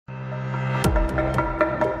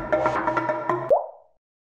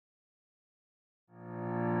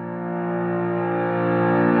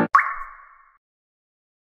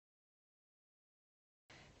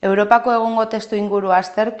Europako egungo testu ingurua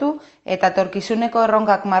aztertu eta etorkizuneko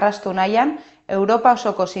erronkak marraztu nahian, Europa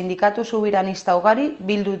osoko sindikatu soberanista ugari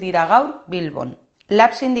bildu dira gaur Bilbon.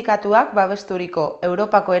 Lab sindikatuak babesturiko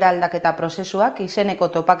Europako eraldaketa prozesuak izeneko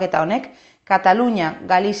topaketa honek Katalunia,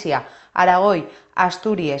 Galizia, Aragoi,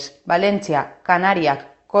 Asturias, Valentzia, Kanariak,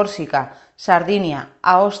 Korsika, Sardinia,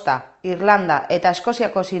 Aosta, Irlanda eta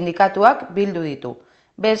Eskoziako sindikatuak bildu ditu.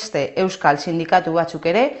 Beste euskal sindikatu batzuk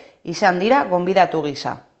ere izan dira gonbidatu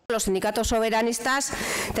gisa. Los sindicatos soberanistas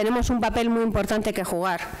tenemos un papel muy importante que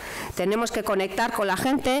jugar. Tenemos que conectar con la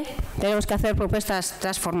gente, tenemos que hacer propuestas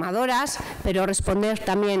transformadoras, pero responder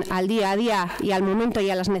también al día a día y al momento y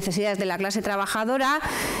a las necesidades de la clase trabajadora,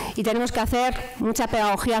 y tenemos que hacer mucha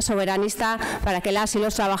pedagogía soberanista para que las y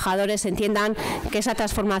los trabajadores entiendan que esa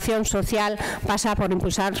transformación social pasa por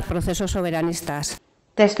impulsar procesos soberanistas.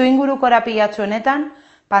 Testuinguru korapilatsu honetan,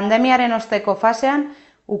 pandemiaren osteko fasean,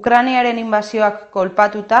 Ukrainiaren inbazioak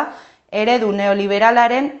kolpatuta, eredu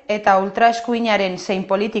neoliberalaren eta ultraeskuinaren zein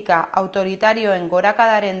politika autoritarioen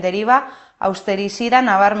gorakadaren deriba austerizida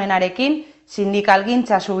nabarmenarekin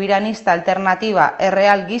sindikalgintza soberanista alternatiba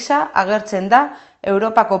erreal gisa agertzen da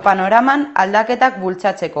Europako panoraman aldaketak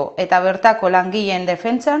bultzatzeko eta bertako langileen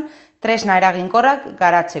defentsan tresna eraginkorrak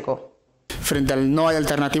garatzeko. Frente al no hay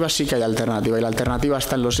alternativa, sí que hay alternativa. Y la alternativa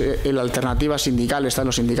está en la alternativa sindical, están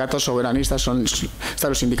los sindicatos soberanistas, están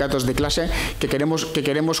los sindicatos de clase que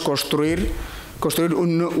queremos construir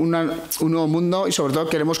un nuevo mundo, y sobre todo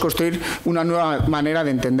queremos construir una nueva manera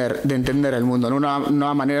de entender el mundo, ¿no? Una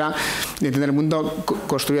nueva manera de entender el mundo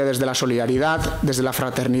construida desde la solidaridad, desde la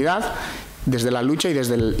fraternidad, desde la lucha y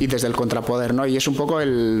desde el contrapoder, ¿no? Y es un poco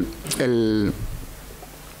el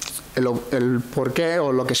porqué,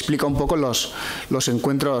 o lo que explica un poco los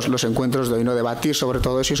encuentros de hoy, ¿no? Debatir sobre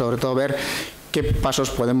todo eso y sobre todo ver qué pasos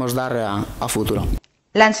podemos dar a futuro.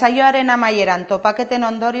 Lansaioaren amaieran topaketen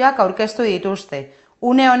ondorioak aurkeztu dituzte.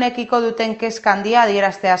 Une honekiko duten kezka handia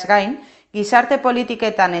adierazteaz gain, gizarte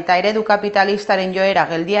politiketan eta eredu kapitalistaren joera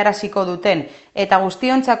geldiaraziko duten eta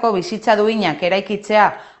guztiontzako bizitza duinak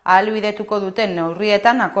eraikitzea ahalbidetuko duten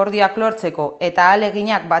neurrietan akordioak lortzeko eta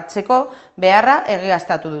ahaleginak batzeko beharra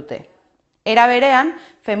egiaztatu dute. Era berean,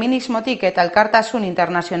 feminismotik eta elkartasun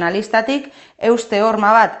internazionalistatik euste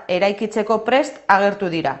horma bat eraikitzeko prest agertu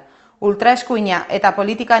dira. Ultraeskuina eta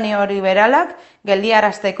politika neoliberalak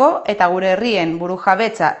geldiarazteko eta gure herrien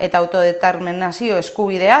burujabetza eta autodeterminazio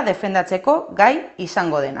eskubidea defendatzeko gai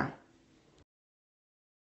izango dena.